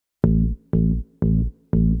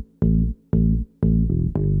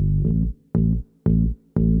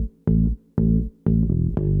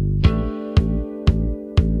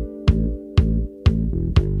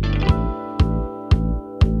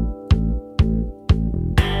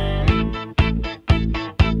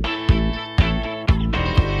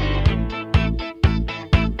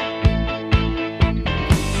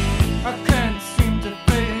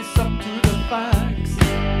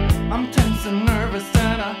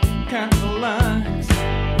can't relax.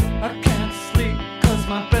 I can't sleep 'cause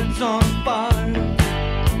my bed's on fire.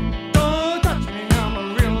 Don't touch me, I'm a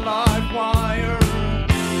real live wire.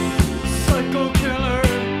 Psycho killer,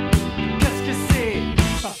 qu'est-ce que c'est?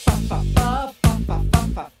 Fa fa fa fa fa fa fa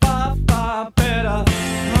fa fa fa. Better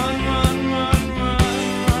run, run, run, run,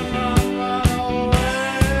 run, run, run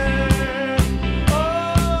away. Oh,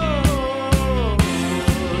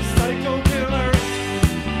 psycho killer,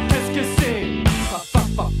 qu'est-ce que c'est? Fa fa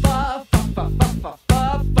fa fa fa fa fa fa fa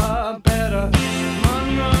fa. Better run,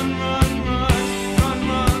 run, run, run, run,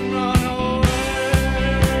 run, run away.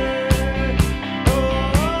 Oh,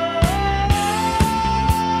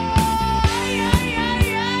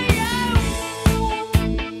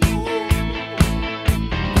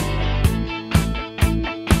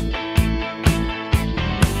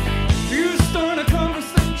 you start a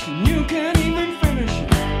conversation, you can't even finish it.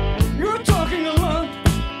 You're talking a lot,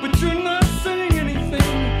 but you're not saying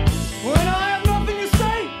anything. When I have nothing to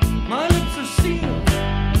say, my lips are sealed.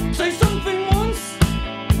 Say something once,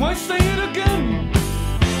 why say it again?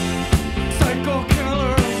 Psycho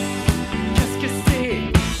killer, qu'est-ce que c'est?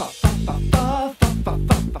 Fa fa fa fa fa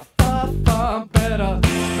fa fa fa fa. Better